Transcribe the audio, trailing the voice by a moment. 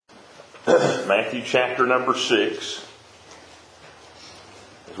Matthew chapter number 6.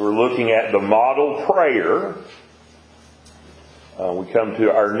 As we're looking at the model prayer, we come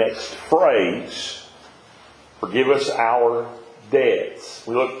to our next phrase, forgive us our debts.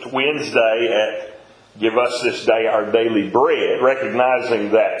 We looked Wednesday at give us this day our daily bread,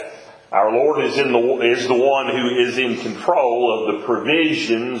 recognizing that our Lord is the one who is in control of the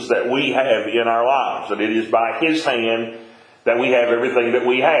provisions that we have in our lives. That it is by His hand that we have everything that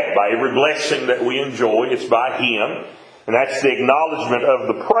we have. By every blessing that we enjoy, it's by Him. And that's the acknowledgement of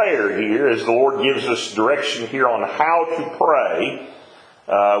the prayer here, as the Lord gives us direction here on how to pray.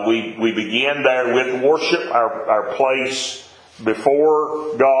 We begin there with worship, our place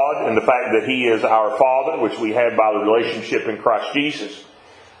before God, and the fact that He is our Father, which we have by the relationship in Christ Jesus.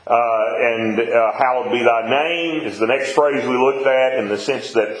 Hallowed be thy name is the next phrase we looked at, in the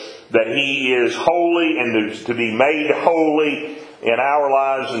sense that He is holy and to be made holy in our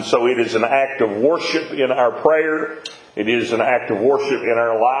lives. And so it is an act of worship in our prayer. It is an act of worship in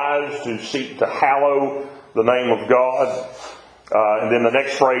our lives to seek to hallow the name of God. And then the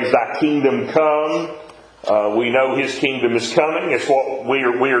next phrase, thy kingdom come. We know His kingdom is coming. It's what we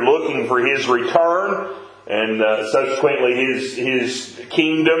are looking for, His return. And subsequently His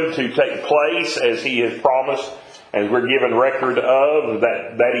kingdom to take place as He has promised, as we're given record of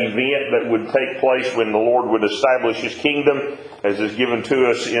that event that would take place when the Lord would establish His kingdom, as is given to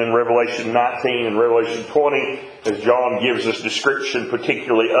us in Revelation 19 and Revelation 20, as John gives us description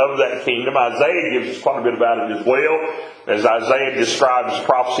particularly of that kingdom. Isaiah gives us quite a bit about it as well, as Isaiah describes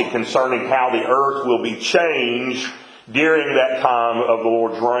prophecy concerning how the earth will be changed during that time of the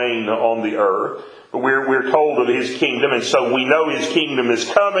Lord's reign on the earth. But we're told of His kingdom, and so we know His kingdom is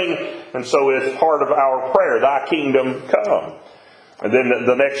coming, and so it's part of our prayer, thy kingdom come. And then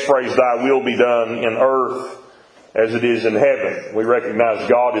the next phrase, thy will be done in earth as it is in heaven. We recognize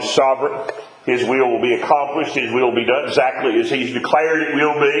God is sovereign. His will be accomplished. His will will be done exactly as He's declared it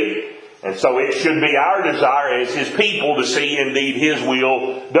will be. And so it should be our desire as His people to see indeed His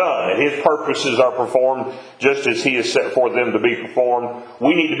will done. And His purposes are performed just as He has set forth them to be performed.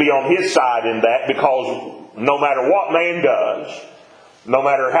 We need to be on His side in that, because no matter what man does, no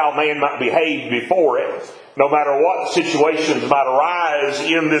matter how man might behave before it, no matter what situations might arise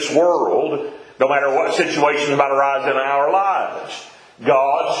in this world, no matter what situations might arise in our lives,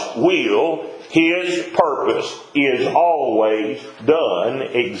 God's will, His purpose is always done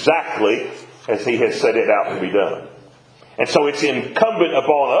exactly as He has set it out to be done. And so it's incumbent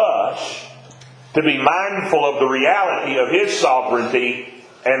upon us to be mindful of the reality of His sovereignty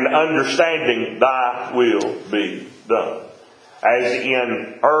and understanding thy will be done. As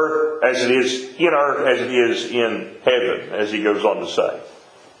in earth, as it is in heaven, as he goes on to say.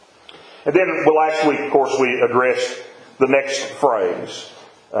 And then last week, of course, we addressed the next phrase.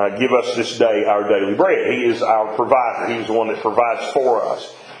 Give us this day our daily bread. He is our provider. He's the one that provides for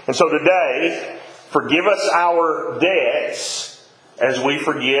us. And so today, forgive us our debts as we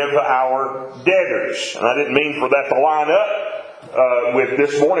forgive our debtors. And I didn't mean for that to line up with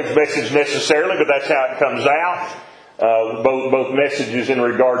this morning's message necessarily, but that's how it comes out. Both messages in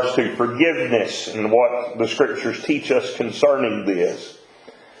regards to forgiveness and what the Scriptures teach us concerning this.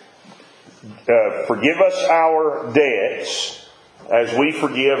 Forgive us our debts as we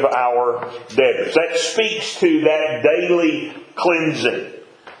forgive our debtors. That speaks to that daily cleansing.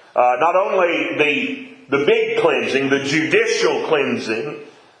 Not only the big cleansing, the judicial cleansing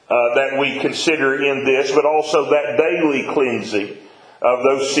that we consider in this, but also that daily cleansing of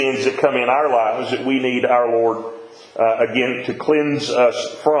those sins that come in our lives that we need our Lord again to cleanse us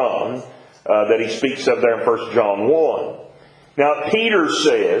from, that He speaks of there in 1 John 1. Now Peter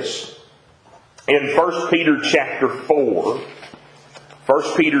says in 1 Peter chapter 4, 1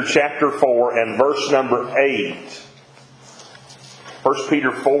 Peter chapter 4 and verse number 8. 1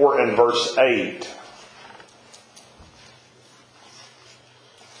 Peter 4 and verse 8.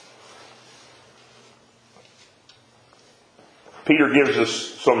 Peter gives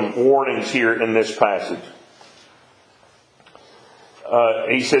us some warnings here in this passage.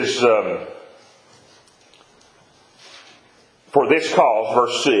 He says, for this cause,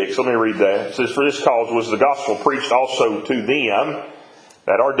 verse 6, let me read that. It says, for this cause was the gospel preached also to them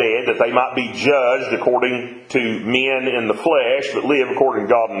that are dead, that they might be judged according to men in the flesh, but live according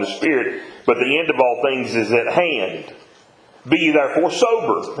to God in the Spirit. But the end of all things is at hand. Be ye therefore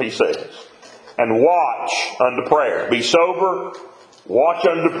sober, he says, and watch unto prayer. Be sober, watch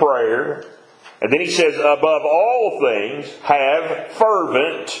unto prayer. And then he says, above all things, have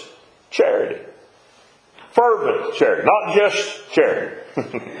fervent charity. Fervent charity. Not just charity,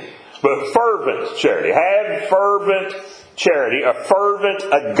 but fervent charity. Have fervent charity, a fervent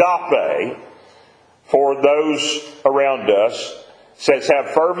agape for those around us. It says,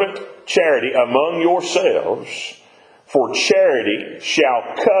 have fervent charity among yourselves, for charity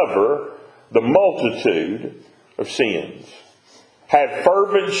shall cover the multitude of sins. Have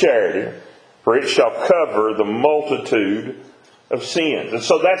fervent charity, for it shall cover the multitude of sins. And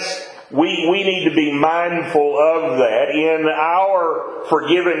so we need to be mindful of that. In our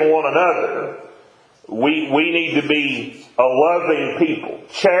forgiving one another, we need to be a loving people,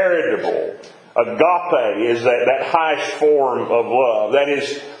 charitable. Agape is that highest form of love. That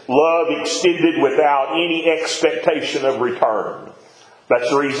is love extended without any expectation of return. That's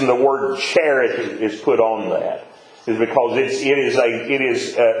the reason the word charity is put on that. Is because it is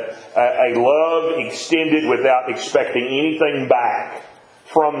a love extended without expecting anything back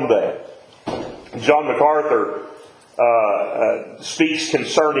from that. John MacArthur speaks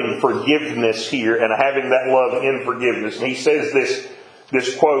concerning forgiveness here and having that love in forgiveness. And he says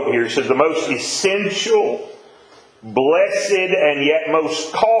this quote here. He says, the most essential, blessed, and yet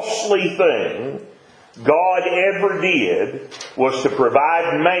most costly thing God ever did was to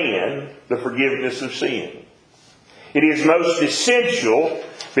provide man the forgiveness of sin. It is most essential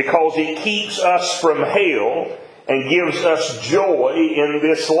because it keeps us from hell and gives us joy in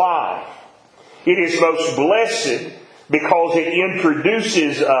this life. It is most blessed because it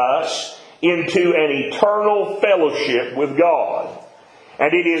introduces us into an eternal fellowship with God.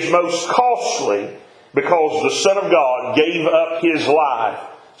 And it is most costly because the Son of God gave up His life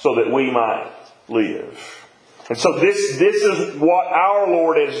so that we might live. And so this is what our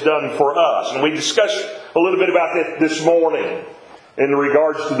Lord has done for us. And we discussed a little bit about that this morning in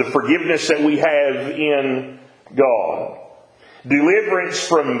regards to the forgiveness that we have in God. Deliverance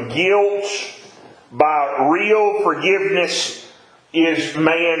from guilt by real forgiveness is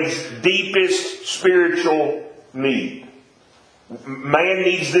man's deepest spiritual need. Man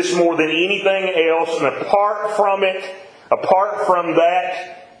needs this more than anything else, and apart from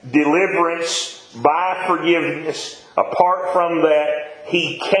that deliverance by forgiveness, apart from that,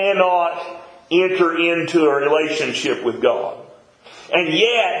 he cannot enter into a relationship with God. And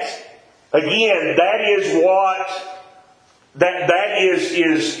yet, again, that is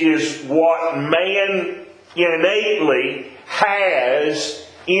what man innately has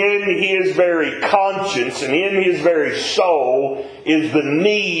in his very conscience and in his very soul, is the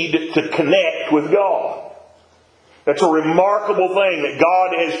need to connect with God. That's a remarkable thing that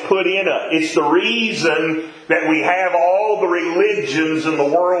God has put in us. It's the reason that we have all the religions in the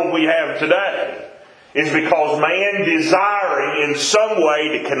world we have today. Is because man, desiring in some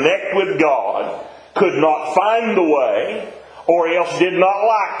way to connect with God, could not find the way, or else did not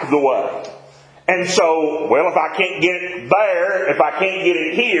like the way. And so, well, if I can't get it there, if I can't get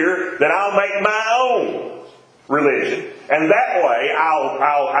it here, then I'll make my own religion. And that way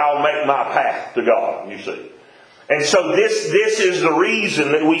I'll make my path to God, you see. And so this is the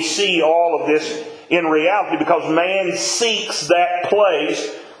reason that we see all of this in reality, because man seeks that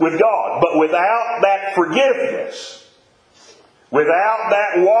place with God. But without that forgiveness, without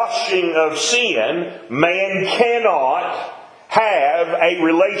that washing of sin, man cannot have a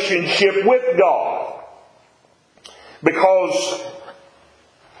relationship with God. Because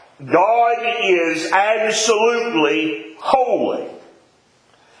God is absolutely holy.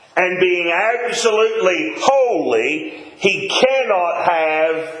 And being absolutely holy, He cannot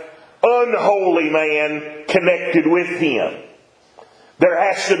have unholy man connected with Him. There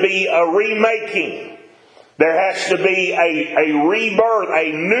has to be a remaking. There has to be a rebirth,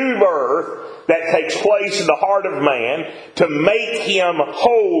 a new birth that takes place in the heart of man to make him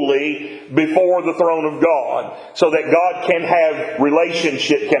holy before the throne of God, so that God can have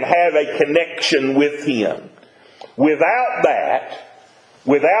relationship, can have a connection with him. Without that,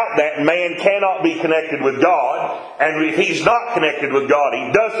 man cannot be connected with God. And if he's not connected with God,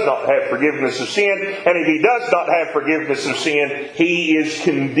 he does not have forgiveness of sin. And if he does not have forgiveness of sin, he is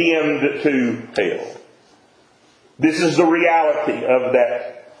condemned to hell. This is the reality of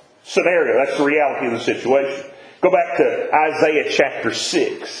that scenario. That's the reality of the situation. Go back to Isaiah chapter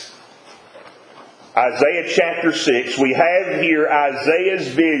 6. Isaiah chapter 6. We have here Isaiah's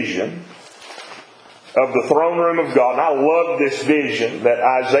vision of the throne room of God. And I love this vision that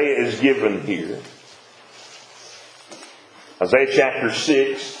Isaiah is given here. Isaiah chapter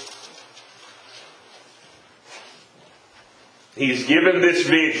 6. He's given this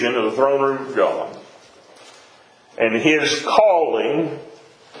vision of the throne room of God. And his calling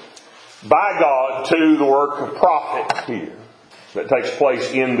by God to the work of prophet here that takes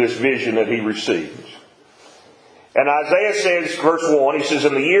place in this vision that he receives. And Isaiah says, verse 1, he says,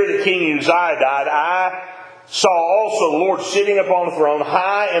 in the year that King Uzziah died, I saw also the Lord sitting upon the throne,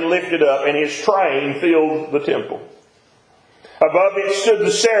 high and lifted up, and His train filled the temple. Above it stood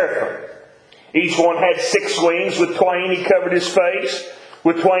the seraphim. Each one had 6 wings. With twain He covered His face.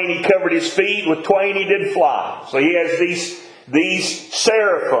 With twain He covered His feet. With twain He did fly. So He has these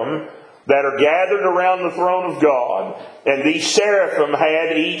seraphim that are gathered around the throne of God. And these seraphim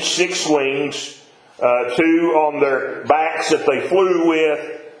had each 6 wings. 2 on their backs that they flew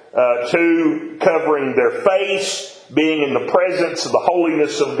with. 2 covering their face, being in the presence of the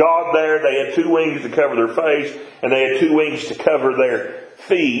holiness of God there. They had 2 wings to cover their face, and they had 2 wings to cover their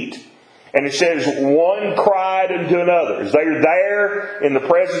feet. And it says, one cried unto another. As they are there in the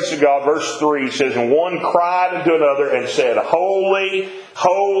presence of God, verse 3 says, and one cried unto another and said, Holy,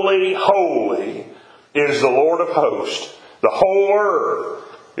 holy, holy is the Lord of hosts. The whole earth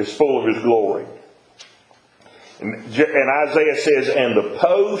is full of His glory. And Isaiah says, and the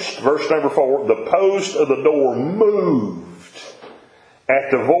post, verse number 4, the post of the door moved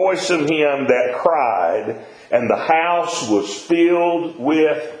at the voice of him that cried, and the house was filled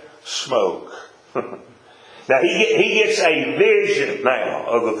with smoke. Now he gets a vision now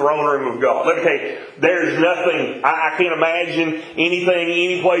of the throne room of God. Let me tell you, there's nothing, I can't imagine anything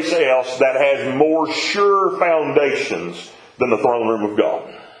anyplace else that has more sure foundations than the throne room of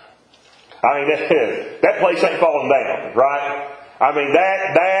God. I mean, that place ain't falling down, right? I mean,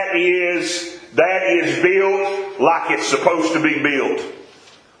 that is built like it's supposed to be built.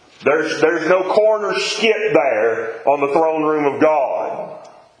 There's no corner skip there on the throne room of God.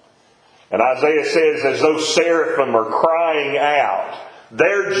 And Isaiah says, as those seraphim are crying out,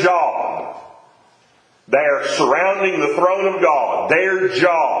 their job, they are surrounding the throne of God. Their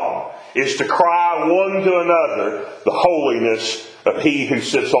job is to cry one to another the holiness of He who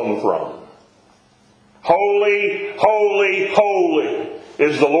sits on the throne. Holy, holy, holy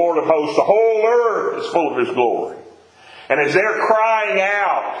is the Lord of hosts. The whole earth is full of His glory. And as they're crying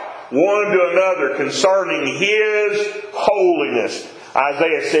out one to another concerning His holiness,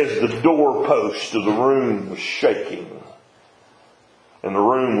 Isaiah says the doorpost of the room was shaking. And the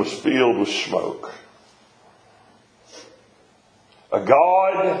room was filled with smoke. A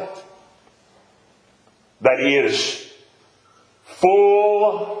God that is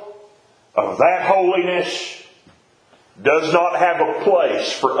full of that holiness does not have a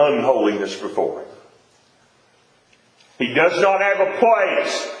place for unholiness before Him. He does not have a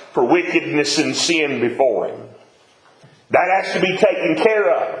place for wickedness and sin before Him. That has to be taken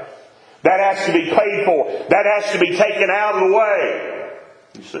care of. That has to be paid for. That has to be taken out of the way.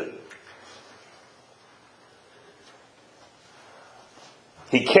 You see.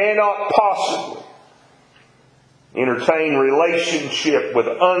 He cannot possibly entertain relationship with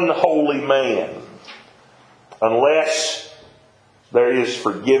unholy man unless there is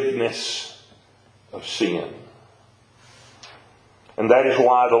forgiveness of sin. And that is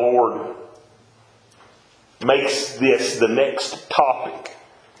why the Lord makes this the next topic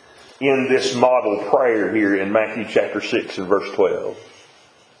in this model prayer here in Matthew chapter 6 and verse 12.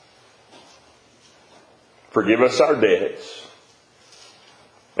 Forgive us our debts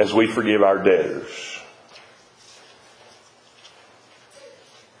as we forgive our debtors.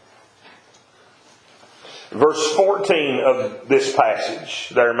 Verse 14 of this passage,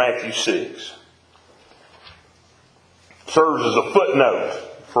 there in Matthew 6, serves as a footnote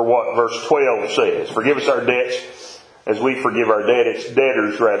for what verse 12 says. Forgive us our debts as we forgive our debtors.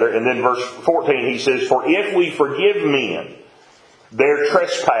 And then verse 14 he says, For if we forgive men their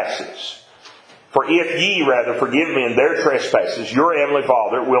trespasses, for if ye forgive men their trespasses, your heavenly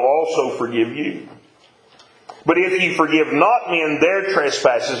Father will also forgive you. But if ye forgive not men their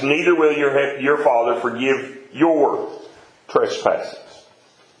trespasses, neither will your Father forgive your trespasses.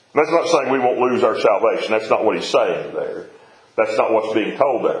 That's not saying we won't lose our salvation. That's not what he's saying there. That's not what's being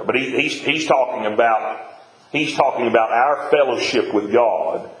told there. But he's talking about our fellowship with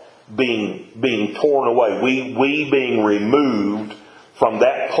God being torn away. We being removed from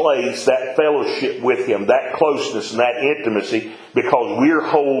that place, that fellowship with Him, that closeness and that intimacy, because we're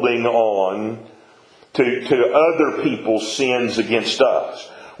holding on to other people's sins against us.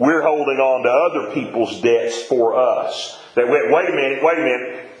 We're holding on to other people's debts for us. That wait a minute,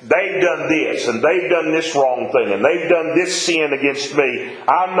 they've done this, and they've done this wrong thing, and they've done this sin against me.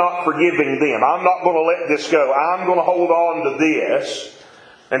 I'm not forgiving them. I'm not going to let this go. I'm going to hold on to this.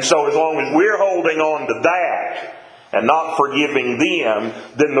 And so as long as we're holding on to that and not forgiving them,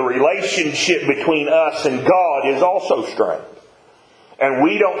 then the relationship between us and God is also strained. And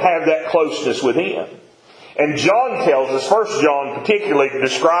we don't have that closeness with Him. And John tells us, 1 John particularly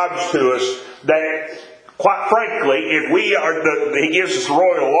describes to us that Quite frankly, if we are, he gives us the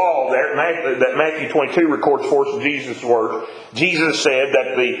royal law there, that Matthew 22 records for us in Jesus' words. Jesus said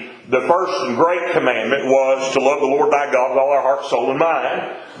that the first and great commandment was to love the Lord thy God with all our heart, soul, and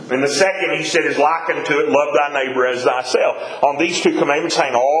mind. And the second, he said, is likened to it, love thy neighbor as thyself. On these two commandments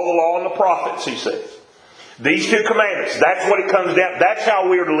hang all the law and the prophets, he says. These two commandments, that's what it comes down. That's how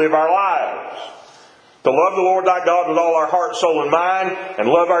we are to live our lives. To love the Lord thy God with all our heart, soul, and mind, and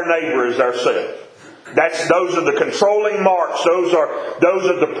love our neighbor as ourselves. Those are the controlling marks. Those are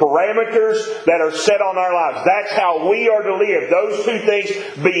the parameters that are set on our lives. That's how we are to live. Those two things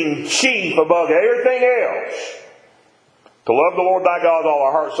being chief above everything else. To love the Lord thy God with all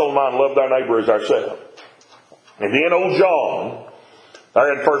our heart, soul, and mind, and love thy neighbor as ourselves. And then old John,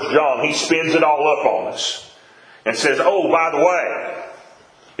 there in 1 John, he spins it all up on us. And says, oh, by the way,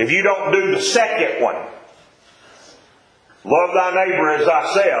 if you don't do the second one, love thy neighbor as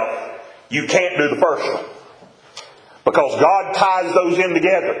thyself, you can't do the first one. Because God ties those in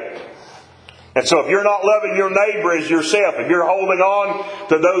together. And so if you're not loving your neighbor as yourself, if you're holding on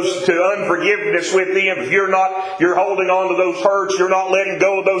to unforgiveness with them, if you're holding on to those hurts, you're not letting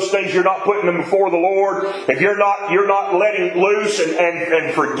go of those things, you're not putting them before the Lord, if you're not letting loose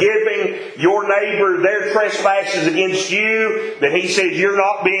and forgiving your neighbor their trespasses against you, then he says you're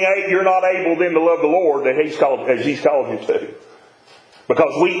not able then to love the Lord as He's called you to.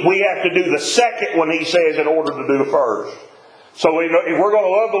 Because we have to do the second one, he says, in order to do the first. So if we're going to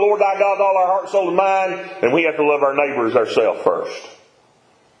love the Lord thy God with all our heart, soul, and mind, then we have to love our neighbors ourselves first.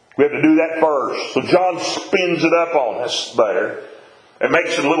 We have to do that first. So John spins it up on us there. It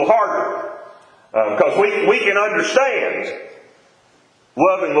makes it a little harder. Because we can understand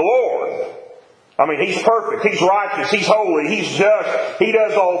loving the Lord. I mean, He's perfect. He's righteous. He's holy. He's just. He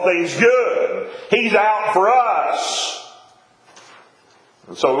does all things good. He's out for us.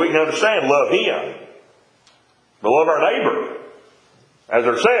 And so we can understand, love Him. But love our neighbor as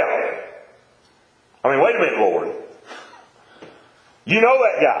ourselves. I mean, wait a minute, Lord. You know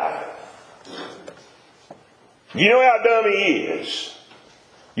that guy. You know how dumb he is.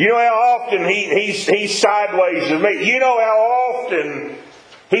 You know how often he's sideways to me. You know how often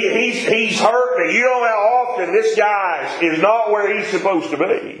he's hurt me. You know how often this guy is not where he's supposed to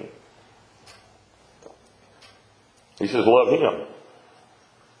be. He says, love him.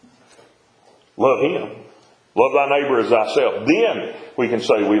 Love him. Love thy neighbor as thyself. Then we can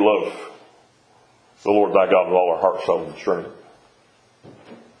say we love the Lord thy God with all our heart, soul, and strength.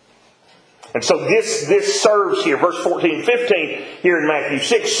 And so this serves here, verse 14 and 15 here in Matthew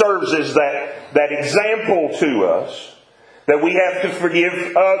 6 serves as that example to us that we have to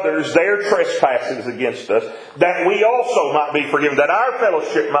forgive others their trespasses against us, that we also might be forgiven, that our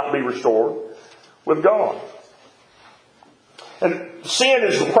fellowship might be restored with God. And sin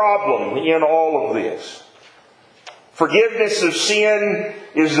is the problem in all of this. Forgiveness of sin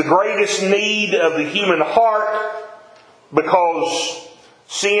is the greatest need of the human heart because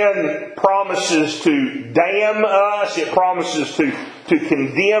sin promises to damn us. It promises to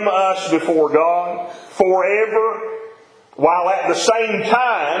condemn us before God forever. While at the same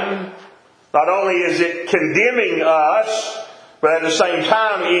time, not only is it condemning us, but at the same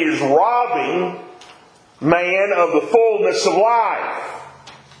time it is robbing man of the fullness of life.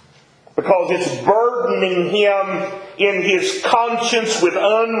 Because it's burdening him in his conscience with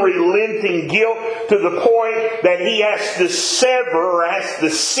unrelenting guilt to the point that he has to sever, or has to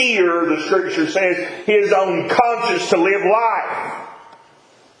sear, the Scripture says, his own conscience to live life.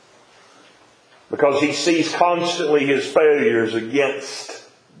 Because he sees constantly his failures against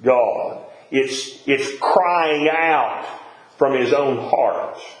God. It's crying out from his own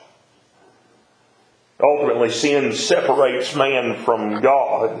heart. Ultimately, sin separates man from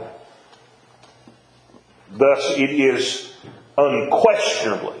God. Thus, it is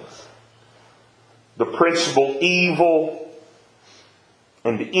unquestionably the principal evil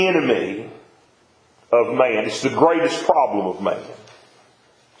and the enemy of man. It's the greatest problem of man.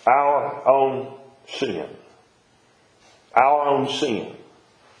 Our own sin. Our own sin.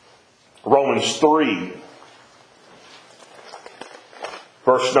 Romans 3,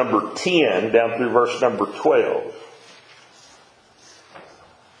 verse number 10 down through verse number 12.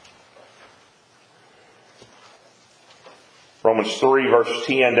 Romans 3, verse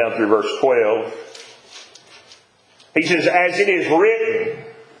 10 down through verse 12. He says, as it is written,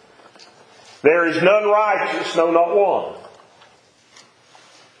 there is none righteous, no, not one.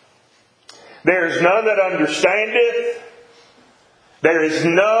 There is none that understandeth. There is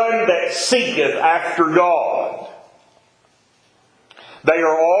none that seeketh after God. They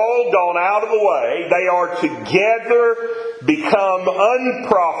are all gone out of the way. They are together become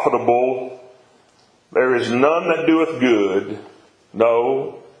unprofitable. There is none that doeth good,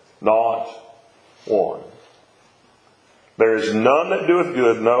 no, not one. There is none that doeth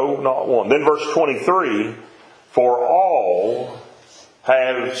good, no, not one. Then verse 23, for all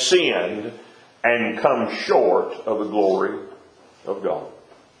have sinned and come short of the glory of God.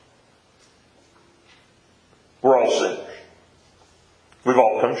 We're all sinners. We've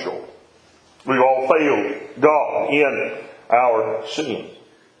all come short. We've all failed God in our sin.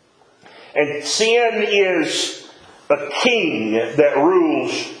 And sin is a king that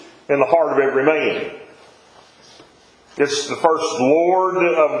rules in the heart of every man. It's the first lord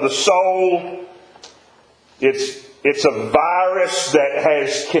of the soul. It's a virus that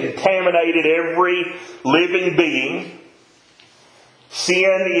has contaminated every living being.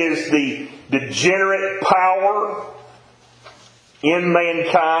 Sin is the degenerate power in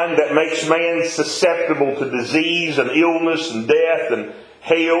mankind that makes man susceptible to disease and illness and death and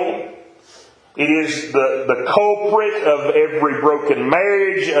hell. It is the culprit of every broken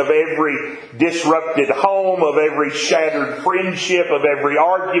marriage, of every disrupted home, of every shattered friendship, of every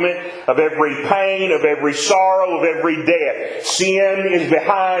argument, of every pain, of every sorrow, of every death. Sin is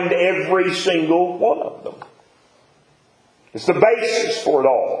behind every single one of them. It's the basis for it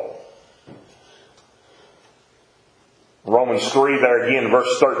all. Romans 3 there again,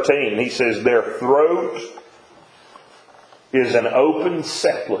 verse 13, he says, their throat is an open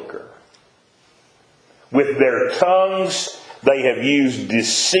sepulchre. With their tongues they have used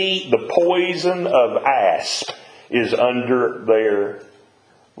deceit. The poison of asp is under their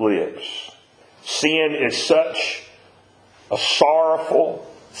lips. Sin is such a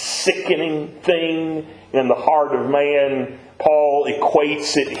sorrowful, sickening thing in the heart of man. Paul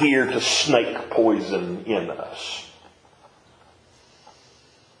equates it here to snake poison in us.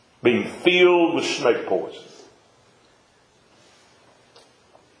 Being filled with snake poison.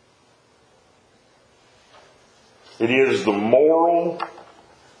 It is the moral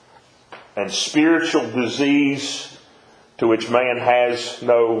and spiritual disease to which man has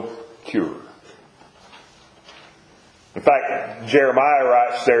no cure. In fact, Jeremiah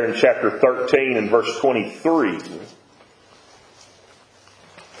writes there in chapter 13 and verse 23.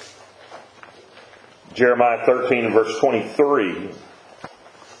 Jeremiah 13 and verse 23.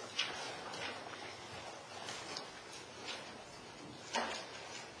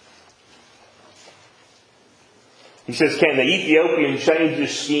 He says, can the Ethiopian change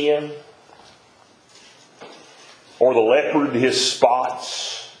his skin? Or the leopard his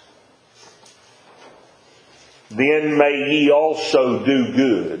spots? Then may ye also do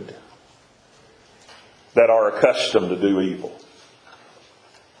good that are accustomed to do evil.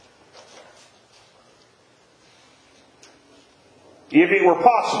 If it were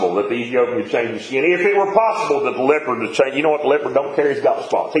possible that the Ethiopian would change his skin, if it were possible that the leopard would change, you know what, the leopard don't care, he's got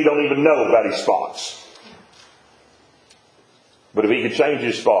spots. He don't even know about his spots. But if he could change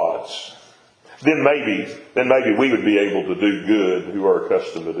his spots, then maybe we would be able to do good who are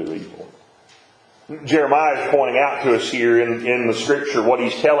accustomed to do evil. Jeremiah is pointing out to us here in the Scripture, what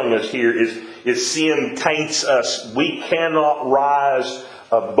he's telling us here is sin taints us. We cannot rise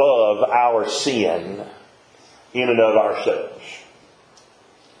above our sin in and of ourselves.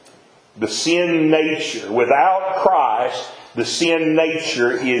 The sin nature, without Christ, the sin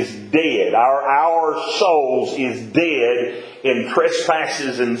nature is dead. Our souls is dead in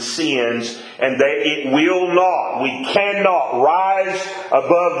trespasses and sins, and that it will not, we cannot rise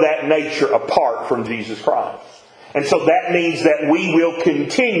above that nature apart from Jesus Christ. And so that means that we will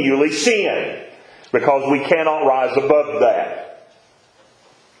continually sin, because we cannot rise above that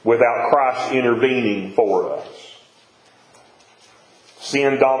without Christ intervening for us.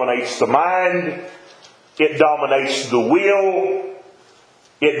 Sin dominates the mind. It dominates the will.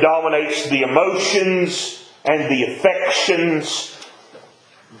 It dominates the emotions and the affections.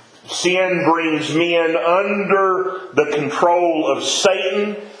 Sin brings men under the control of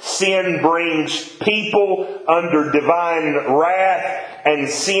Satan. Sin brings people under divine wrath. And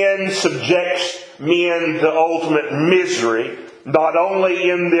sin subjects men to ultimate misery, not only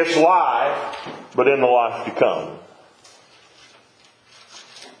in this life, but in the life to come.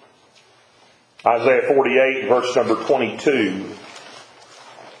 Isaiah 48, verse number 22.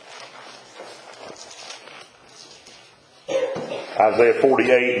 Isaiah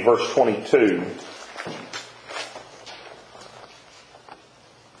 48, verse 22.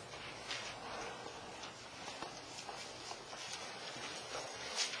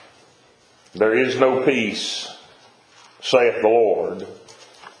 There is no peace, saith the Lord,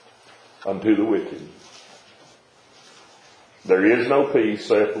 unto the wicked. There is no peace,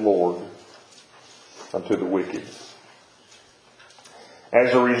 saith the Lord, unto the wicked.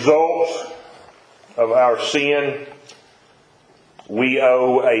 As a result of our sin, we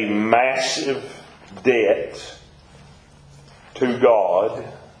owe a massive debt to God,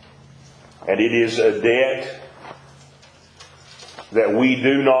 and it is a debt that we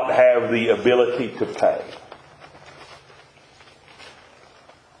do not have the ability to pay.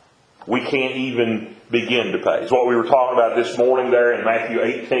 We can't even begin to pay. It's what we were talking about this morning there in Matthew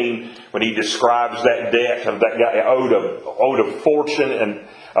 18 when he describes that debt of that guy owed a fortune, and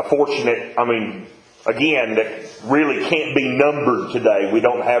a fortune that, again, that really can't be numbered today. We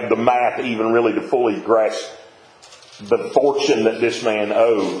don't have the math even really to fully grasp the fortune that this man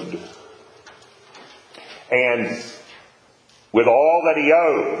owed. And with all that he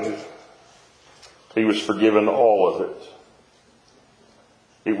owed, he was forgiven all of it.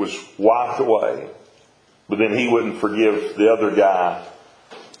 It was wiped away. But then he wouldn't forgive the other guy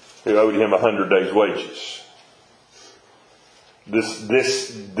who owed him 100 days' wages. This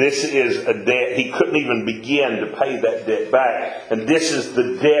is a debt. He couldn't even begin to pay that debt back. And this is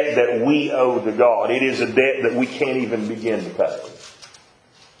the debt that we owe to God. It is a debt that we can't even begin to pay.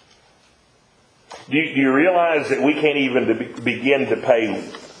 Do you realize that we can't even begin to pay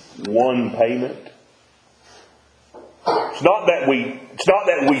one payment? It's not that we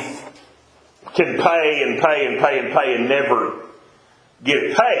can pay and pay and pay and pay and never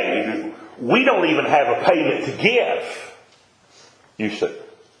get paid. We don't even have a payment to give. You see.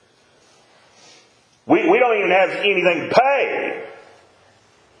 We don't even have anything to pay.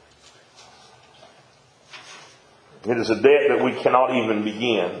 It is a debt that we cannot even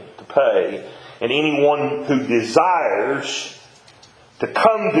begin to pay. And anyone who desires to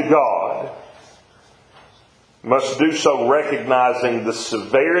come to God must do so recognizing the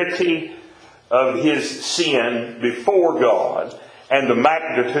severity of his sin before God and the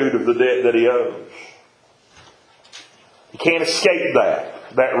magnitude of the debt that he owes. You can't escape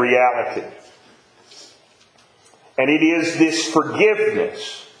that reality. And it is this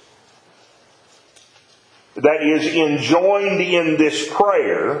forgiveness that is enjoined in this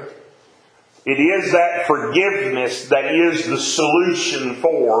prayer. It is that forgiveness that is the solution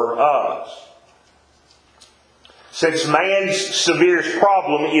for us. Since man's severest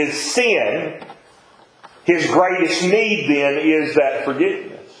problem is sin, his greatest need then is that forgiveness.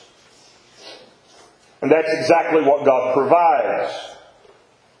 And that's exactly what God provides.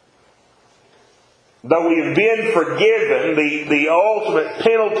 Though we have been forgiven the ultimate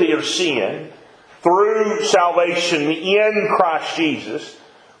penalty of sin through salvation in Christ Jesus,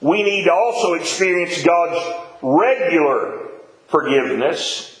 we need to also experience God's regular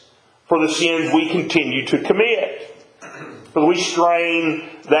forgiveness for the sins we continue to commit. For we strain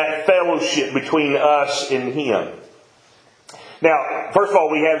that fellowship between us and Him. Now, first of all,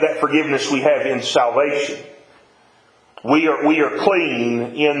 we have that forgiveness we have in salvation. We are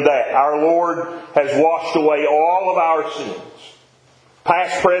clean in that. Our Lord has washed away all of our sins.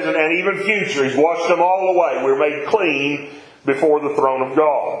 Past, present, and even future. He's washed them all away. We're made clean before the throne of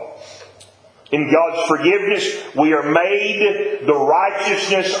God. In God's forgiveness, we are made the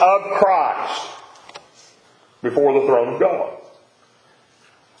righteousness of Christ before the throne of God.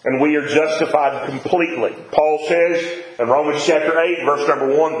 And we are justified completely. Paul says in Romans chapter 8, verse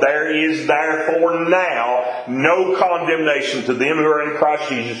number 1, there is therefore now no condemnation to them who are in Christ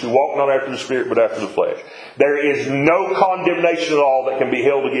Jesus, who walk not after the Spirit but after the flesh. There is no condemnation at all that can be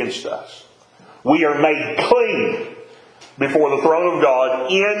held against us. We are made clean before the throne of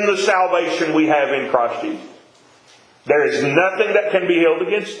God in the salvation we have in Christ Jesus. There is nothing that can be held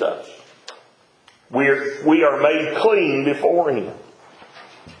against us. We are made clean before Him.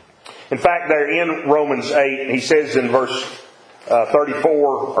 In fact, there in Romans 8, he says in verse 34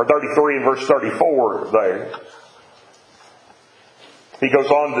 or 33 and verse 34 there, he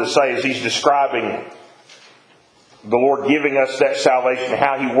goes on to say, as he's describing the Lord giving us that salvation,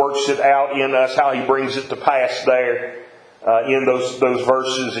 how He works it out in us, how He brings it to pass there in those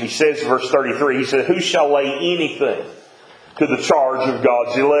verses. And he says in verse 33, he said, who shall lay anything to the charge of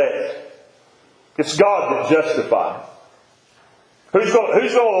God's elect? It's God that justifies. Who's going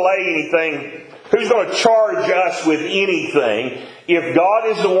to lay anything? Who's going to charge us with anything if God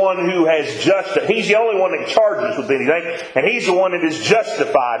is the one who has justified? He's the only one that charges us with anything, and He's the one that has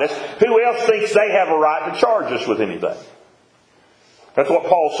justified us. Who else thinks they have a right to charge us with anything? That's what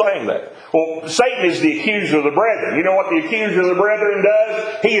Paul's saying there. Well, Satan is the accuser of the brethren. You know what the accuser of the brethren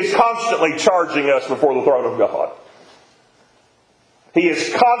does? He is constantly charging us before the throne of God. He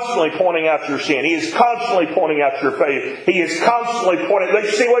is constantly pointing out your sin. He is constantly pointing out your failure. He is constantly pointing... Don't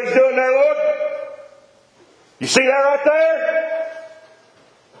you see what He's doing there, Lord? You see that right there?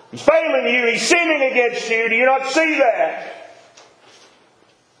 He's failing you. He's sinning against you. Do you not see that?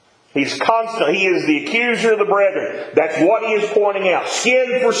 He's constant. He is the accuser of the brethren. That's what he is pointing out.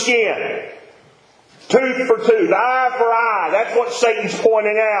 Skin for skin. Tooth for tooth. Eye for eye. That's what Satan's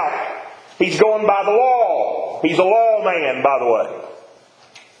pointing out. He's going by the law. He's a lawman, by the way.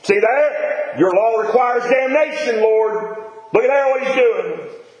 See there? Your law requires damnation, Lord. Look at there what he's doing.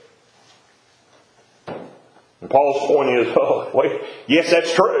 And Paul's point is, yes,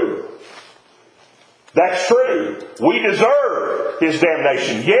 that's true. That's true. We deserve his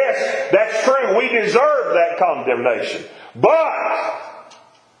damnation. Yes, that's true. We deserve that condemnation. But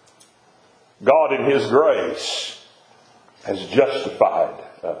God in his grace has justified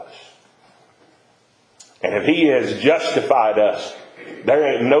us. And if he has justified us, there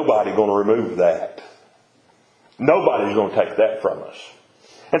ain't nobody going to remove that. Nobody's going to take that from us.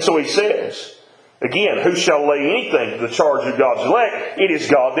 And so he says, again, who shall lay anything to the charge of God's elect? It is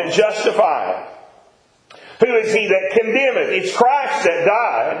God that justifieth. Who is he that condemneth? It's Christ that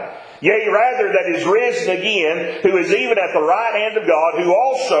died, yea, rather that is risen again, who is even at the right hand of God, who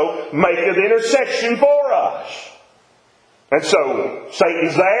also maketh intercession for us. And so,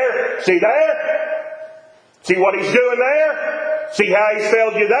 Satan's there. See there? See what he's doing there? See how he's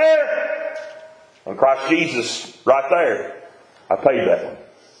failed you there? And Christ Jesus, right there. I paid that one.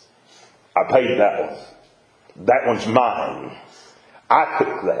 I paid that one. That one's mine. I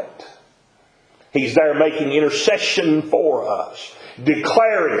took that. He's there making intercession for us.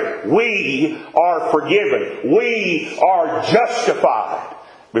 Declaring we are forgiven. We are justified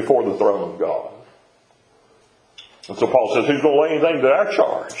before the throne of God. And so Paul says, who's going to lay anything to our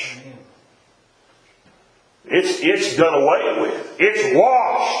charge? It's done away with. It's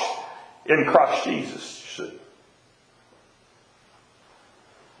washed in Christ Jesus, you see.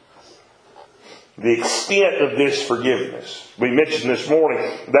 The extent of this forgiveness. We mentioned this morning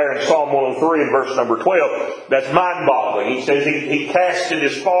there in Psalm 103 and verse number 12. That's mind-boggling. He says he cast it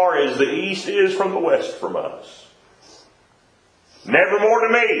as far as the east is from the west from us. Never more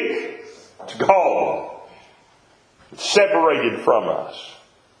to me. It's gone. It's separated from us.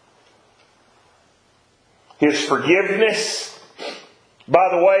 His forgiveness, by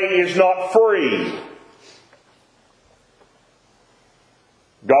the way, is not free.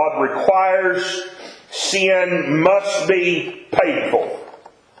 God requires sin must be paid for.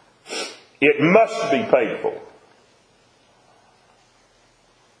 It must be paid for.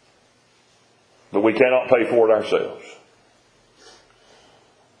 But we cannot pay for it ourselves.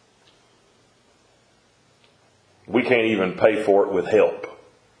 We can't even pay for it with help.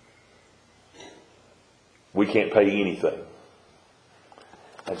 We can't pay anything.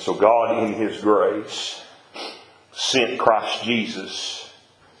 And so God, in his grace, sent Christ Jesus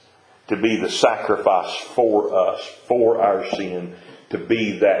to be the sacrifice for us, for our sin, to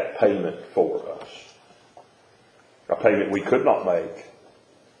be that payment for us. A payment we could not make.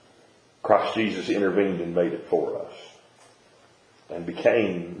 Christ Jesus intervened and made it for us. And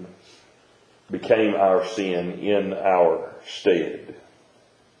became our sin in our stead.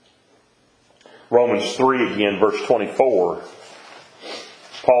 Romans 3 again, verse 24.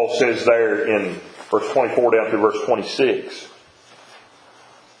 Paul says there in verse 24 down through verse 26.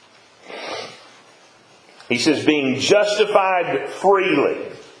 He says, being justified freely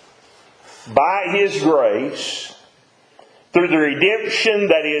by his grace through the redemption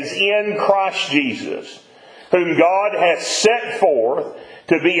that is in Christ Jesus, whom God hath set forth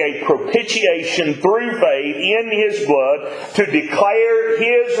to be a propitiation through faith in his blood, to declare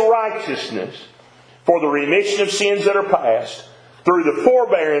his righteousness for the remission of sins that are past, through the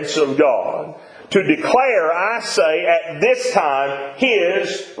forbearance of God, to declare, I say, at this time,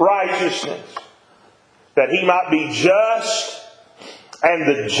 his righteousness, that he might be just and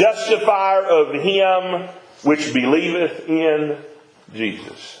the justifier of him which believeth in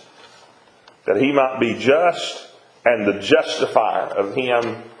Jesus. That he might be just and the justifier of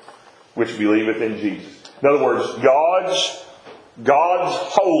him which believeth in Jesus. In other words, God's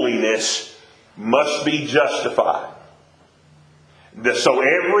holiness must be justified. So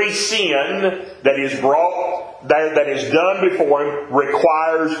every sin that is brought, that is done before him,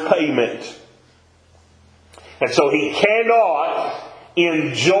 requires payment. And so he cannot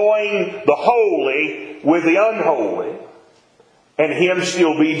enjoin the holy with the unholy and him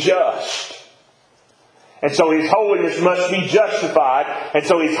still be just. And so his holiness must be justified. And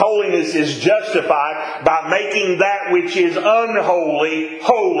so his holiness is justified by making that which is unholy,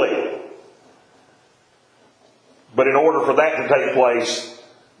 holy. But in order for that to take place,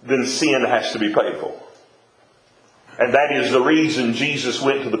 then sin has to be paid for. And that is the reason Jesus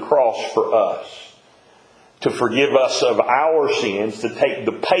went to the cross for us. To forgive us of our sins, to take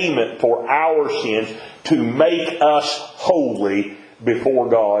the payment for our sins, to make us holy, before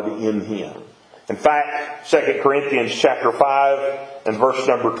God in Him. In fact, 2 Corinthians chapter 5 and verse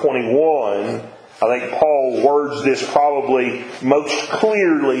number 21, I think Paul words this probably most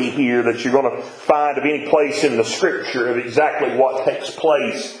clearly here that you're going to find of any place in the Scripture of exactly what takes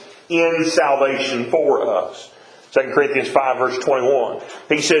place in salvation for us. 2 Corinthians 5 verse 21.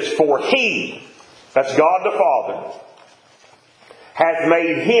 He says, "For He," that's God the Father, "hath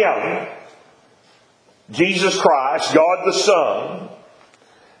made Him," Jesus Christ, God the Son,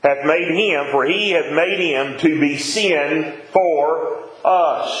 hath made Him, for He hath made Him to be sin for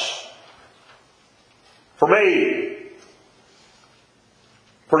us. For me.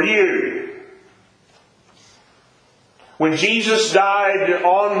 For you. When Jesus died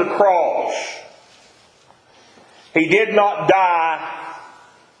on the cross, He did not die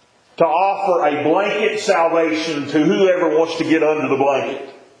to offer a blanket salvation to whoever wants to get under the blanket.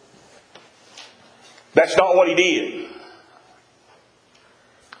 That's not what He did.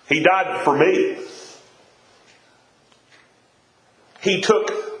 He died for me. He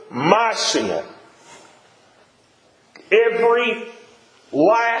took my sin. Every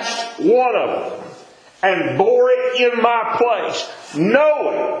last one of them. And bore it in my place.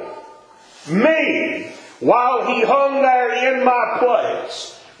 Knowing me while He hung there in my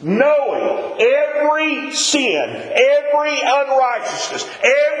place. Knowing every sin, every unrighteousness,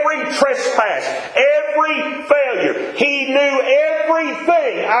 every trespass, every failure. He knew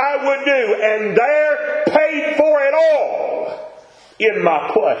everything I would do and there paid for it all in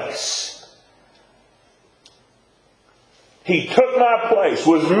my place. He took my place,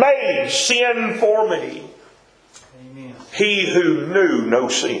 was made sin for me. Amen. He who knew no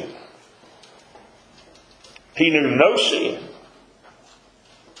sin. He knew no sin.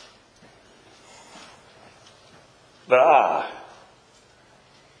 That I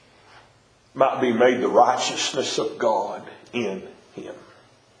might be made the righteousness of God in Him.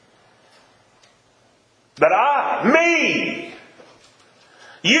 That I, me,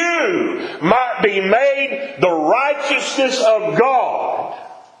 you might be made the righteousness of God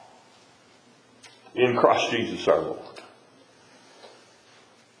in Christ Jesus our Lord.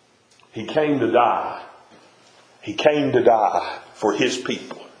 He came to die. He came to die for His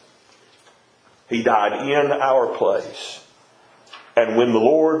people. He died in our place. And when the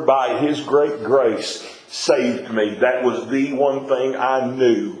Lord, by His great grace, saved me, that was the one thing I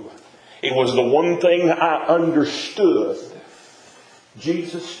knew. It was the one thing I understood.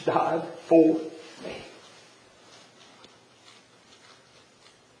 Jesus died for me.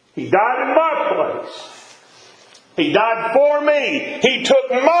 He died in my place. He died for me. He took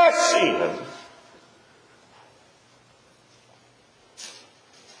my sin.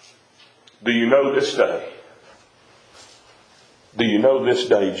 Do you know this day? Do you know this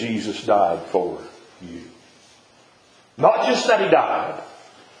day Jesus died for you? Not just that He died.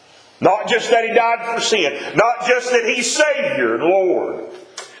 Not just that He died for sin. Not just that He's Savior and Lord.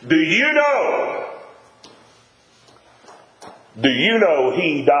 Do you know? Do you know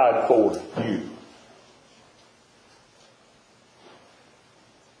He died for you?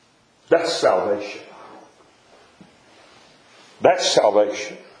 That's salvation. That's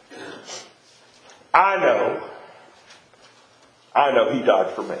salvation. I know He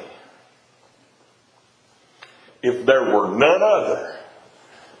died for me. If there were none other,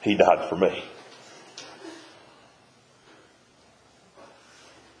 He died for me.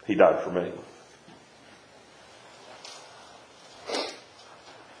 He died for me.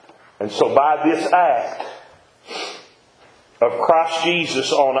 And so by this act of Christ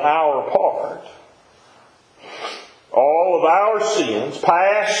Jesus on our part, all of our sins,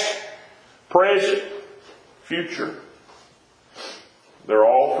 past, present, future, they're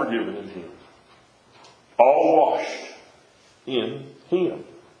all forgiven in Him. All washed in Him.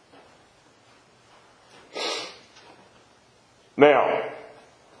 Now,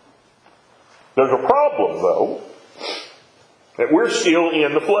 there's a problem though, that we're still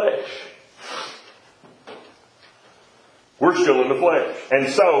in the flesh. We're still in the flesh. And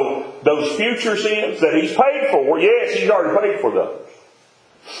so, those future sins that He's paid for, yes, He's already paid for those.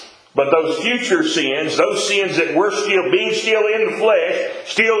 But those future sins, those sins that we're still in the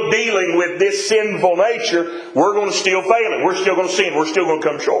flesh, still dealing with this sinful nature, we're going to still fail it. We're still going to sin. We're still going to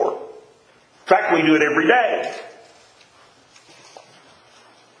come short. In fact, we do it every day.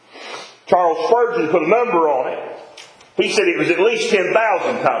 Charles Spurgeon put a number on it. He said it was at least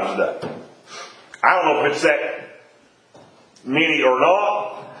 10,000 times a day. I don't know if it's that many or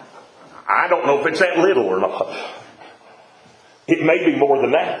not. I don't know if it's that little or not. It may be more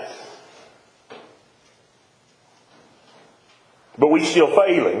than that. But we still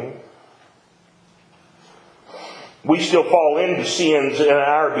failing. We still fall into sins in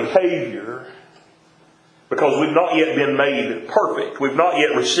our behavior because we've not yet been made perfect. We've not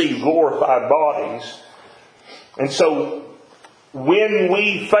yet received glorified bodies. And so when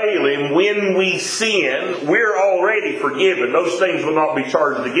we fail Him, when we sin, we're already forgiven. Those things will not be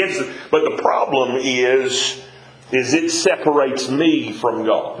charged against us. But the problem is it separates me from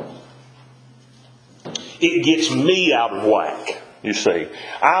God. It gets me out of whack. You see,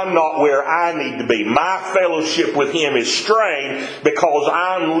 I'm not where I need to be. My fellowship with Him is strained because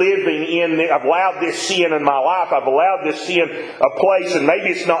I'm living I've allowed this sin in my life. I've allowed this sin a place, and maybe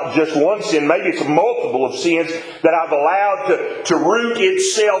it's not just one sin, maybe it's multiple of sins that I've allowed to root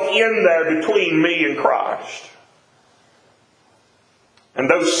itself in there between me and Christ. And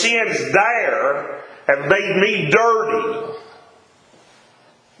those sins there have made me dirty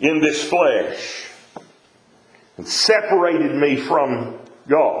in this flesh. And separated me from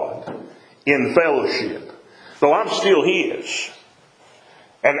God in fellowship. Though I'm still His.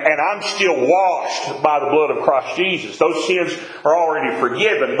 And I'm still washed by the blood of Christ Jesus. Those sins are already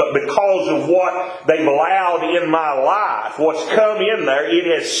forgiven. But because of what they've allowed in my life, what's come in there,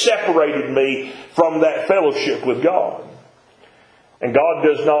 it has separated me from that fellowship with God. And God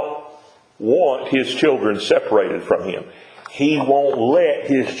does not want His children separated from Him. He won't let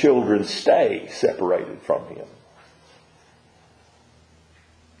His children stay separated from Him.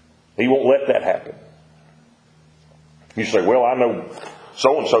 He won't let that happen. You say, well, I know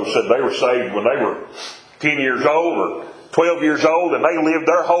so-and-so said they were saved when they were 10 years old or 12 years old, and they lived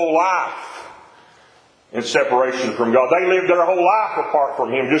their whole life in separation from God. They lived their whole life apart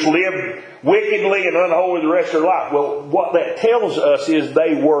from Him, just lived wickedly and unholy the rest of their life. Well, what that tells us is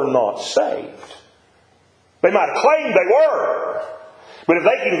they were not saved. They might have claimed they were. But if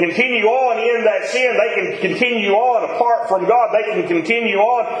they can continue on in that sin, they can continue on apart from God. They can continue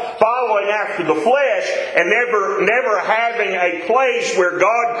on following after the flesh and never having a place where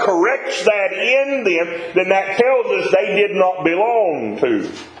God corrects that in them, then that tells us they did not belong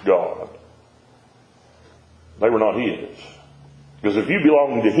to God. They were not His. Because if you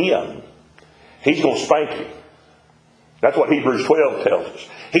belong to Him, He's going to spank you. That's what Hebrews 12 tells us.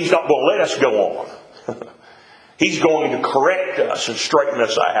 He's not going to let us go on. He's going to correct us and straighten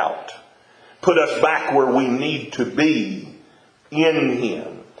us out. Put us back where we need to be in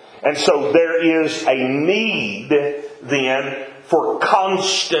Him. And so there is a need then for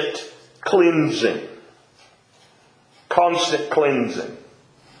constant cleansing. Constant cleansing.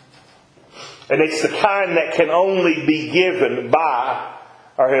 And it's the kind that can only be given by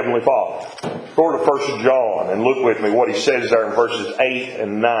our Heavenly Father. Go to 1 John and look with me what he says there in verses 8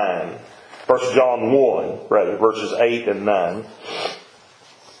 and 9. 1 John 1, verses 8 and 9.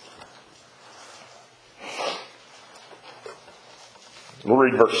 We'll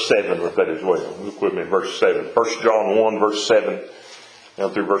read verse 7 with that as well. Look with me at verse 7. 1 John 1, verse 7,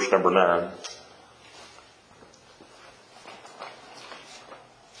 down through verse number 9.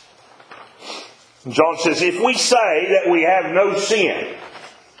 John says, if we say that we have no sin,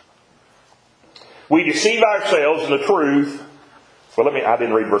 we deceive ourselves and the truth. Well, I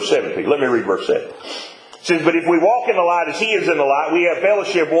didn't read verse 17. Let me read verse 7. It says, but if we walk in the light as He is in the light, we have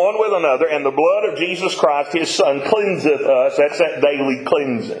fellowship one with another, and the blood of Jesus Christ, His Son, cleanseth us. That's that daily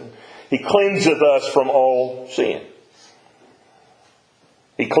cleansing. He cleanseth us from all sin.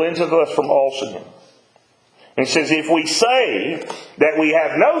 He cleanseth us from all sin. And it says, if we say that we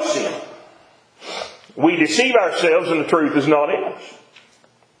have no sin, we deceive ourselves and the truth is not in us.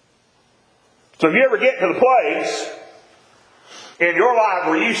 So if you ever get to the place in your life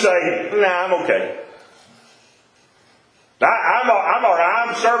where you say, nah, I'm okay. I'm all right.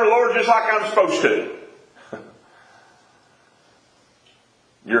 I'm serving the Lord just like I'm supposed to.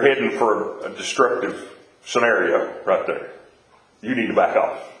 You're heading for a destructive scenario right there. You need to back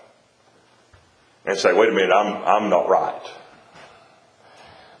off. And say, wait a minute, I'm not right.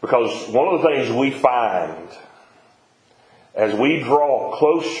 Because one of the things we find as we draw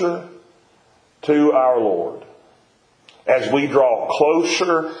closer to our Lord, as we draw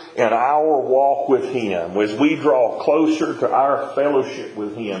closer in our walk with Him, as we draw closer to our fellowship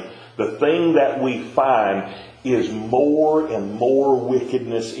with Him, the thing that we find is more and more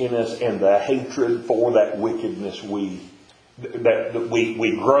wickedness in us, and the hatred for that wickedness we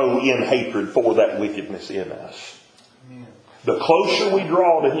grow in hatred for that wickedness in us. Amen. The closer we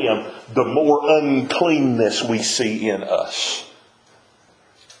draw to Him, the more uncleanness we see in us.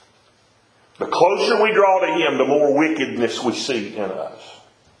 The closer we draw to Him, the more wickedness we see in us.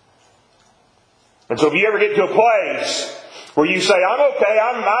 And so if you ever get to a place where you say, I'm okay,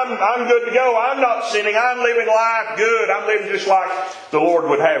 I'm good to go, I'm not sinning, I'm living life good, I'm living just like the Lord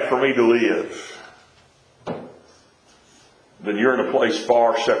would have for me to live, then you're in a place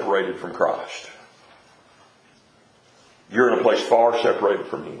far separated from Christ. You're in a place far separated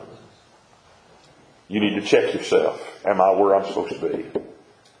from Him. You need to check yourself. Am I where I'm supposed to be?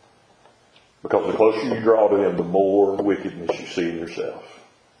 Because the closer you draw to Him, the more wickedness you see in yourself.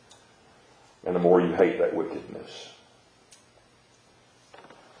 And the more you hate that wickedness.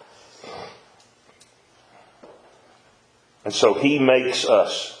 And so He makes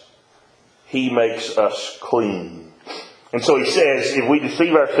us clean. And so He says, if we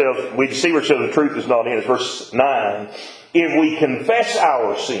deceive ourselves, the truth is not in us. Verse 9, if we confess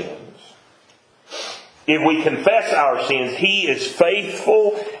our sins, He is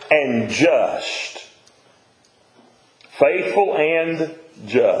faithful and just. Faithful and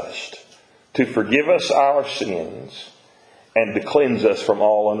just to forgive us our sins and to cleanse us from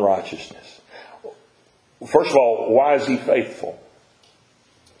all unrighteousness. First of all, why is He faithful?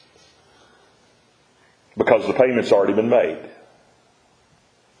 Because the payment's already been made.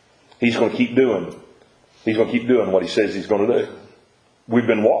 He's going to keep doing what He says He's going to do. We've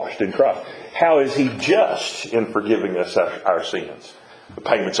been washed in Christ. How is He just in forgiving us our sins? The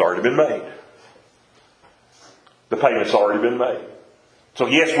payment's already been made. The payment's already been made. So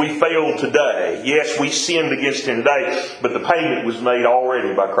yes, we failed today. Yes, we sinned against Him today. But the payment was made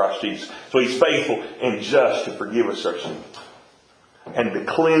already by Christ Jesus. So He's faithful and just to forgive us our sins. And to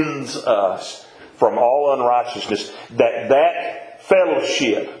cleanse us from all unrighteousness. That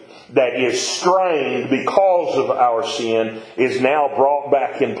fellowship that is strained because of our sin is now brought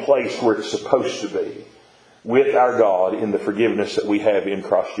back in place where it's supposed to be. With our God in the forgiveness that we have in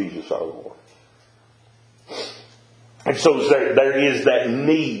Christ Jesus our Lord. And so there is that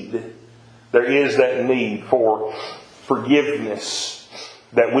need. There is that need for forgiveness.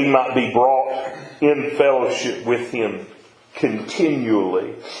 That we might be brought in fellowship with Him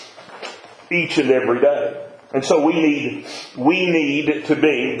continually. Each and every day. And so we need to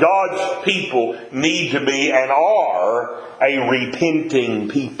be, God's people need to be and are a repenting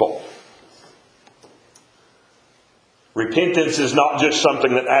people. Repentance is not just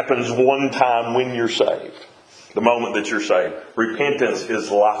something that happens one time when you're saved. The moment that you're saved. Repentance is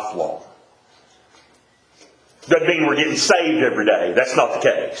lifelong. Doesn't mean we're getting saved every day. That's not the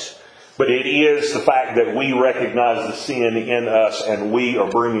case. But it is the fact that we recognize the sin in us and we are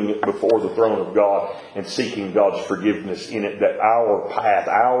bringing it before the throne of God and seeking God's forgiveness in it. That our path,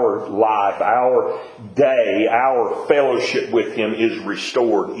 our life, our day, our fellowship with Him is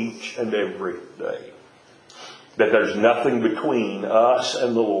restored each and every day. That there's nothing between us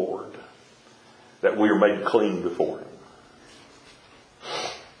and the Lord. That we are made clean before Him.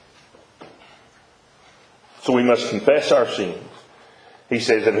 So we must confess our sins. He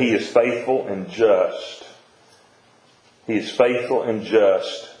says that He is faithful and just. He is faithful and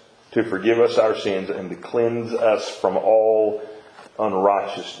just to forgive us our sins and to cleanse us from all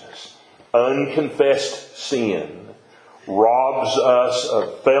unrighteousness. Unconfessed sin robs us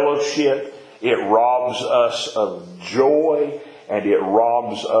of fellowship. It robs us of joy. And it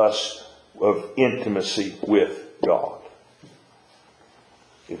robs us of intimacy with God.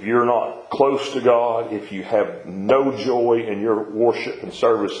 If you're not close to God, if you have no joy in your worship and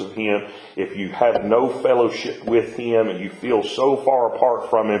service of Him, if you have no fellowship with Him and you feel so far apart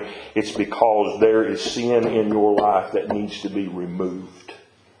from Him, it's because there is sin in your life that needs to be removed.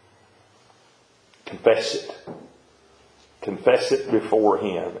 Confess it. Confess it before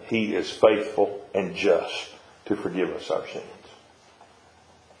Him. He is faithful and just to forgive us our sins.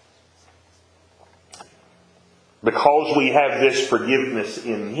 Because we have this forgiveness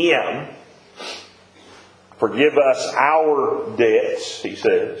in Him, forgive us our debts, He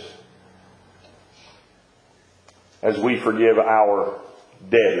says, as we forgive our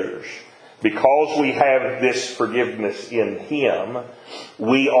debtors. Because we have this forgiveness in Him,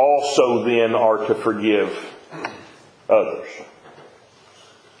 we also then are to forgive others.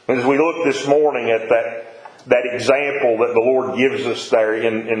 And as we look this morning at that example that the Lord gives us there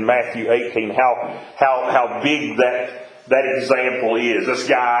in Matthew 18, how big that example is. This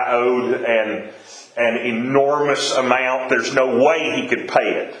guy owed an enormous amount. There's no way he could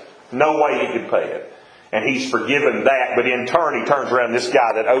pay it. No way he could pay it. And he's forgiven that, but in turn he turns around this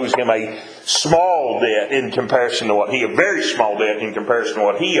guy that owes him a small debt in comparison to a very small debt in comparison to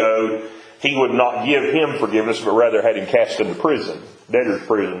what he owed. He would not give him forgiveness, but rather had him cast into prison, debtor's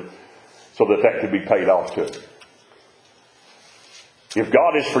prison, so that could be paid off to him. If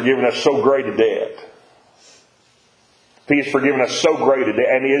God has forgiven us so great a debt, if He has forgiven us so great a debt,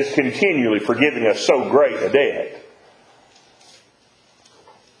 and He is continually forgiving us so great a debt,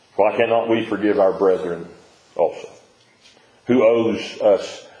 why cannot we forgive our brethren also, who owes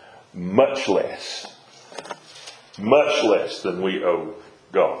us much less much less than we owe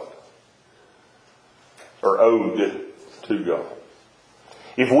God, or owed to God.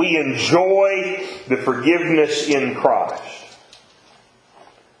 If we enjoy the forgiveness in Christ,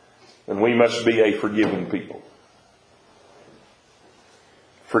 then we must be a forgiving people.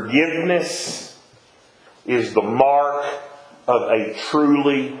 Forgiveness is the mark of a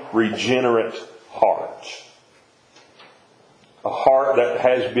truly regenerate heart. A heart that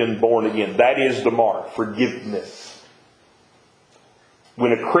has been born again. That is the mark. Forgiveness.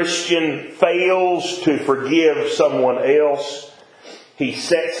 When a Christian fails to forgive someone else, he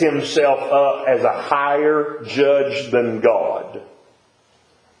sets himself up as a higher judge than God.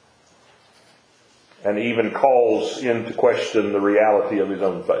 And even calls into question the reality of his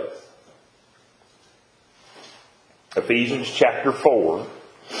own faith. Ephesians chapter 4,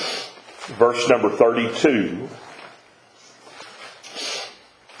 verse number 32.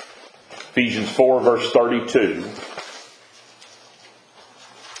 Ephesians 4, verse 32.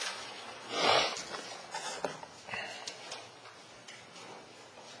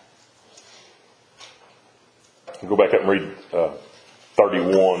 Go back up and read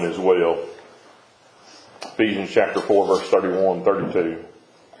 31 as well. Ephesians chapter 4, verse 31, 32.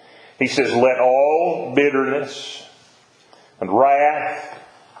 He says, "Let all bitterness and wrath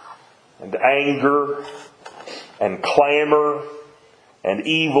and anger and clamor and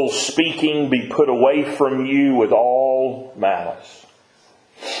evil speaking be put away from you with all malice.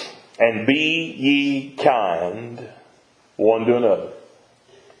 And be ye kind one to another,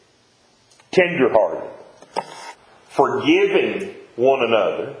 tenderhearted, forgiving one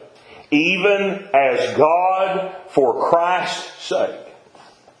another, even as God for Christ's sake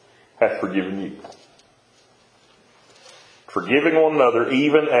hath forgiven you." Forgiving one another,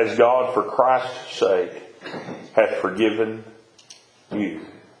 even as God for Christ's sake hath forgiven you.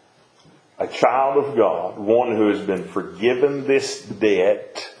 A child of God, one who has been forgiven this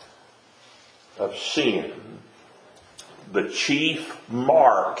debt of sin, the chief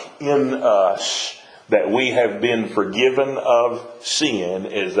mark in us that we have been forgiven of sin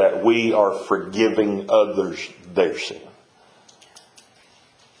is that we are forgiving others their sin.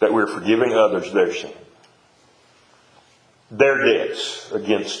 That we're forgiving others their sin. Their debts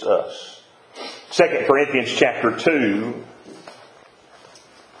against us. 2 Corinthians chapter 2.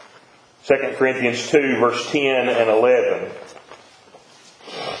 2 Corinthians 2 verse 10 and 11.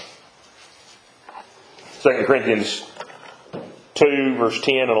 2 Corinthians 2 verse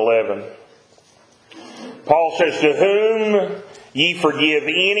 10 and 11. Paul says, "To whom ye forgive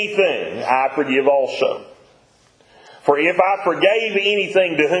anything, I forgive also. For if I forgave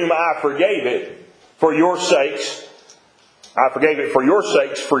anything to whom I forgave it, for your sakes, I forgave it for your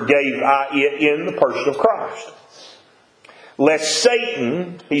sakes, forgave I it in the person of Christ. Lest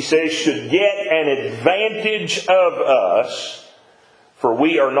Satan," he says, "should get an advantage of us, for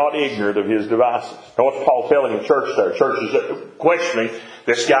we are not ignorant of his devices." Now what's Paul telling the church there? Church is questioning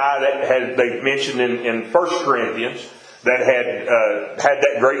this guy that they mentioned in 1 Corinthians that had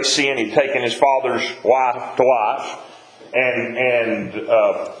that great sin. He'd taken his father's wife to wife. And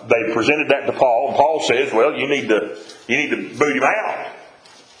they presented that to Paul. And Paul says, well, you need to boot him out.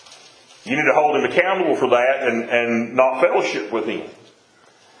 You need to hold him accountable for that and not fellowship with him.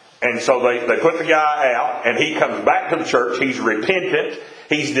 And so they put the guy out, and he comes back to the church. He's repentant.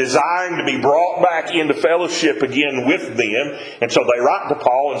 He's desiring to be brought back into fellowship again with them. And so they write to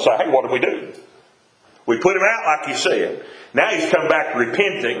Paul and say, hey, what do we do? We put him out like you said. Now he's come back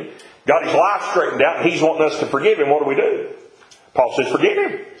repenting, got his life straightened out, and he's wanting us to forgive him. What do we do? Paul says, forgive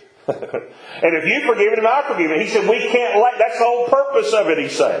him. And if you forgive him, I forgive him. He said, we can't let, that's the whole purpose of it,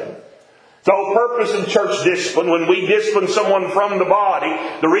 he's saying. The whole purpose in church discipline, when we discipline someone from the body,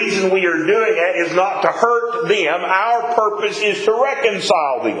 the reason we are doing that is not to hurt them. Our purpose is to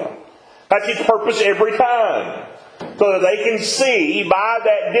reconcile them. That's its purpose every time. So that they can see, by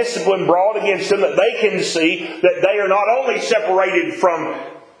that discipline brought against them, that they can see that they are not only separated from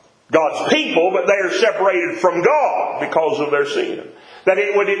God's people, but they are separated from God because of their sin. That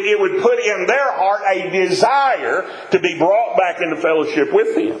it would put in their heart a desire to be brought back into fellowship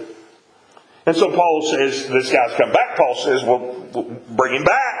with Him. And so Paul says, this guy's come back. Paul says, well, bring him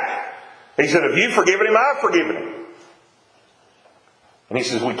back. He said, if you've forgiven him, I've forgiven him. And he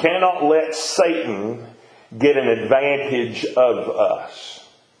says, we cannot let Satan get an advantage of us.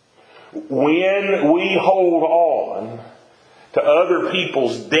 When we hold on to other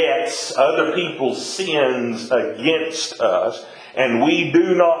people's debts, other people's sins against us, and we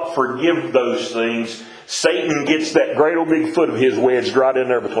do not forgive those things, Satan gets that great old big foot of his wedged right in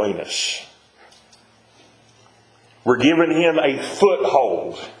there between us. We're giving him a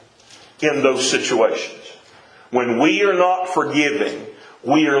foothold in those situations. When we are not forgiving,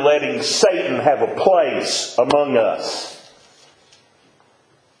 we are letting Satan have a place among us.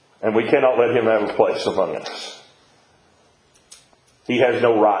 And we cannot let him have a place among us. He has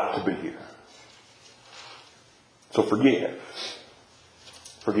no right to be here. So forgive.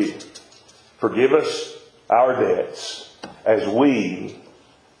 Forgive. Forgive us our debts as we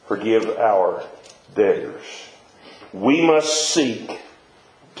forgive our debtors. We must seek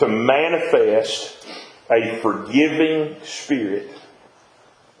to manifest a forgiving spirit,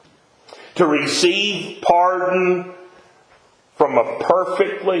 to receive pardon from a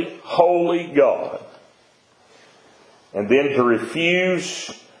perfectly holy God, and then to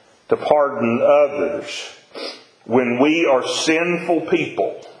refuse to pardon others when we are sinful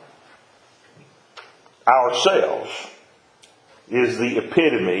people ourselves is the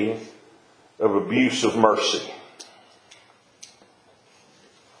epitome of abuse of mercy.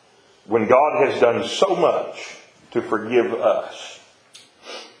 When God has done so much to forgive us,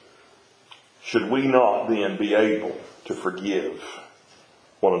 should we not then be able to forgive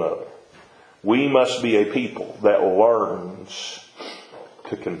one another? We must be a people that learns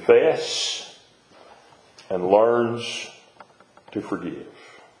to confess and learns to forgive.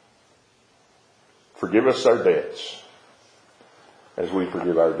 Forgive us our debts as we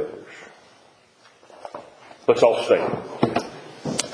forgive our debtors. Let's all stand.